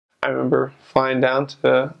I remember flying down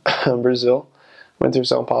to Brazil, went through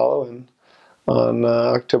Sao Paulo, and on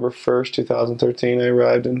October 1st, 2013, I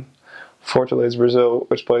arrived in Fortaleza, Brazil,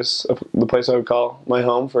 the place I would call my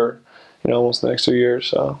home for, almost the next 2 years.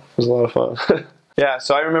 So it was a lot of fun. Yeah,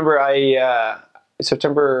 so I remember the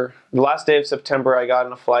last day of September, I got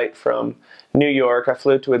on a flight from New York. I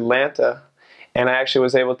flew to Atlanta, and I actually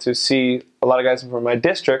was able to see a lot of guys from my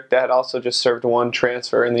district that had also just served one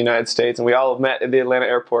transfer in the United States, and we all met at the Atlanta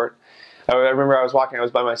airport. I remember I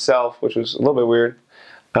was by myself, which was a little bit weird,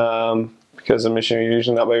 because a missionary, you're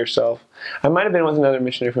usually not by yourself. I might have been with another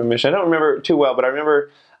missionary from a mission. I don't remember too well, but I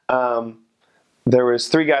remember there was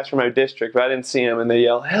 3 guys from my district, but I didn't see them, and they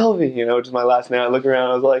yelled, "Helvy," which is my last name. I look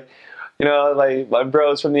around, I was like, like my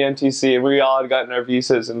bros from the NTC, and we all had gotten our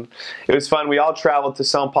visas, and it was fun. We all traveled to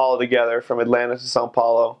Sao Paulo together, from Atlanta to Sao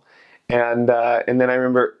Paulo, and then I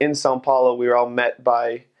remember in Sao Paulo we were all met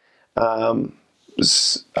by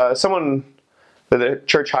someone that the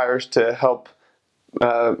church hires to help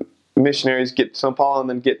missionaries get to Sao Paulo and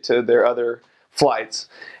then get to their other flights,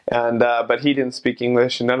 and but he didn't speak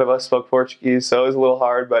English, and none of us spoke Portuguese, so it was a little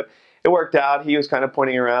hard, but it worked out. He was kind of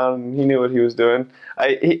pointing around, and he knew what he was doing.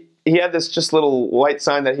 He had this just little white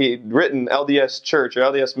sign that he'd written LDS Church or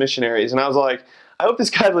LDS Missionaries, and I was like, I hope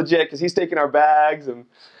this guy's legit because he's taking our bags.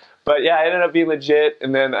 But yeah, it ended up being legit,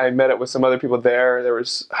 and then I met up with some other people there. There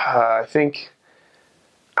was, I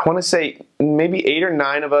want to say maybe 8 or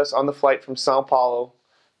 9 of us on the flight from Sao Paulo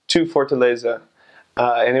to Fortaleza,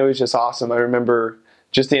 and it was just awesome. I remember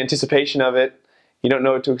just the anticipation of it. You don't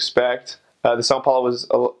know what to expect. The Sao Paulo was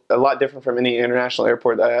a lot different from any international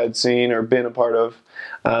airport that I had seen or been a part of.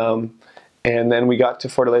 And then we got to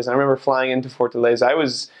Fortaleza. I remember flying into Fortaleza. I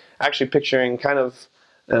was actually picturing kind of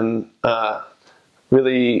an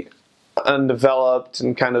really undeveloped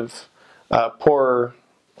and kind of poor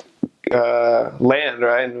land,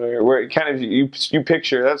 right? And where kind of you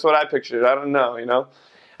picture, that's what I pictured. I don't know,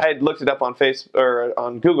 I had looked it up on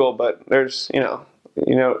on Google, but there's you know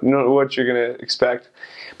what you're gonna expect.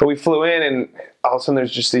 But we flew in, and all of a sudden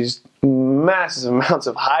there's just these massive amounts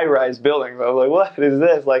of high-rise buildings. I was like, what is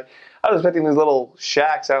this? Like, I was expecting these little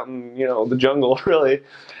shacks out in the jungle, really.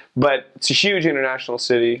 But it's a huge international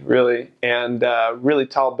city, really, and really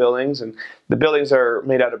tall buildings. And the buildings are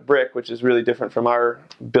made out of brick, which is really different from our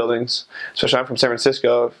buildings. Especially I'm from San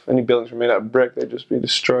Francisco. If any buildings were made out of brick, they'd just be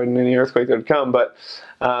destroyed in any earthquake that would come. But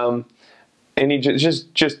and you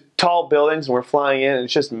just tall buildings, and we're flying in, and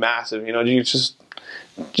it's just massive. You just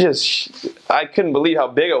I couldn't believe how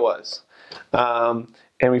big it was. And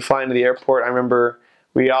we fly into the airport. I remember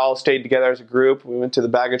we all stayed together as a group. We went to the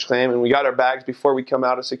baggage claim, and we got our bags before we come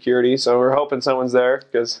out of security. So we're hoping someone's there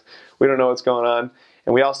because we don't know what's going on.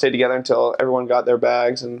 And we all stayed together until everyone got their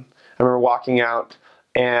bags. And I remember walking out,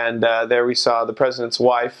 and there we saw the president's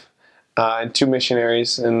wife and 2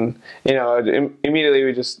 missionaries. And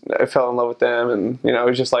immediately I fell in love with them. And it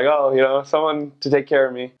was just like, oh, someone to take care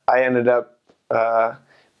of me. I ended up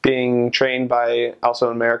being trained by also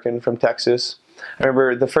an American from Texas. I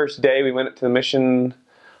remember the first day we went to the mission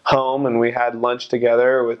home, and we had lunch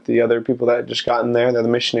together with the other people that had just gotten there. They're the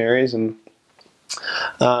missionaries, and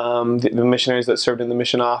the missionaries that served in the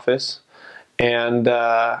mission office. And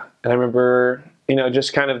I remember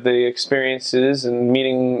just kind of the experiences and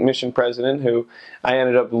meeting mission president, who I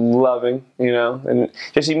ended up loving, and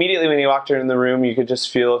just immediately when he walked in the room, you could just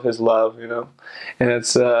feel his love, and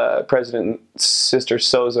it's President Sister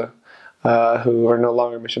Souza, who are no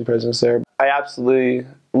longer mission presidents there. I absolutely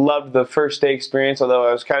loved the first day experience, although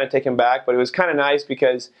I was kind of taken back, but it was kind of nice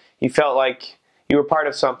because you felt like you were part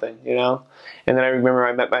of something, And then I remember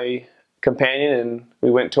I met my companion, and we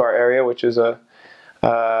went to our area, which is an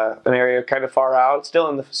area kind of far out, still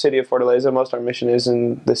in the city of Fortaleza. Most of our mission is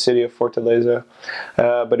in the city of Fortaleza,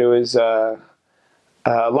 but it was a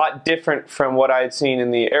lot different from what I had seen in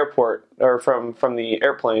the airport, or from the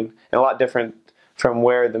airplane, and a lot different from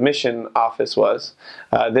where the mission office was.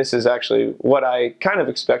 This is actually what I kind of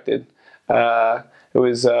expected. It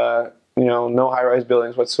was no high-rise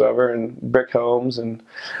buildings whatsoever, and brick homes,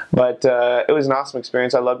 but it was an awesome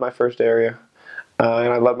experience. I loved my first area,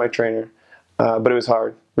 and I loved my trainer. But it was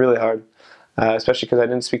hard, really hard, especially because I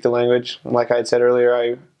didn't speak the language. Like I had said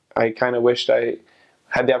earlier, I kind of wished I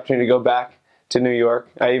had the opportunity to go back to New York.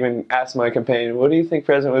 I even asked my companion, what do you think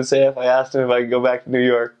President would say if I asked him if I could go back to New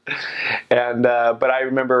York? And but I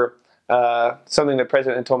remember something that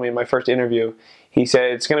President had told me in my first interview. He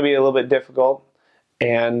said, it's going to be a little bit difficult,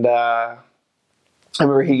 and I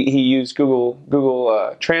remember he used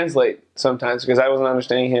Google Translate sometimes because I wasn't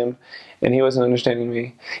understanding him and he wasn't understanding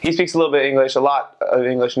me. He speaks a little bit English, a lot of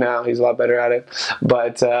English now. He's a lot better at it.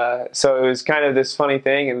 But so it was kind of this funny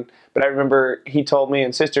thing. But I remember he told me,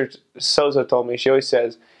 and Sister Soza told me, she always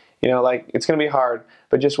says, you know, like, it's going to be hard,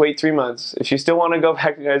 but just wait 3 months. If you still want to go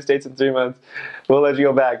back to the United States in 3 months, we'll let you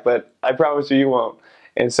go back. But I promise you, you won't.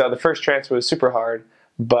 And so the first transfer was super hard.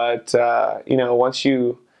 But, you know, once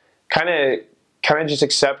you kind of just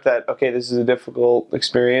accept that, okay, this is a difficult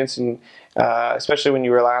experience, and especially when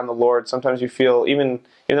you rely on the Lord, sometimes you feel, even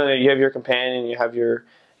though you have your companion, you have your,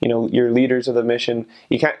 you know, your leaders of the mission,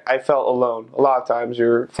 I felt alone a lot of times.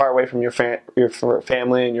 You're far away from your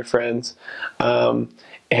family and your friends,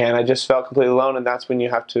 and I just felt completely alone. And that's when you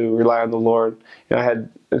have to rely on the Lord. You know, I had,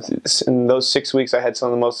 in those 6 weeks, I had some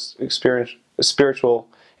of the most spiritual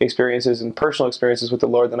experiences and personal experiences with the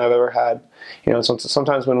Lord than I've ever had. You know, so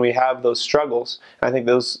sometimes when we have those struggles, I think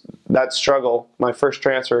that struggle, my first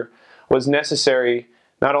transfer, was necessary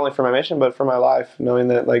not only for my mission but for my life. Knowing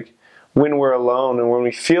that, like, when we're alone and when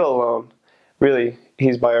we feel alone, really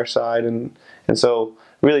He's by our side, and so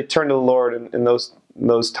really turn to the Lord in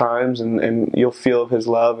those times, and you'll feel His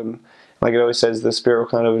love, and like it always says, the Spirit will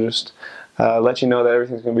kind of just let you know that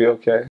everything's going to be okay.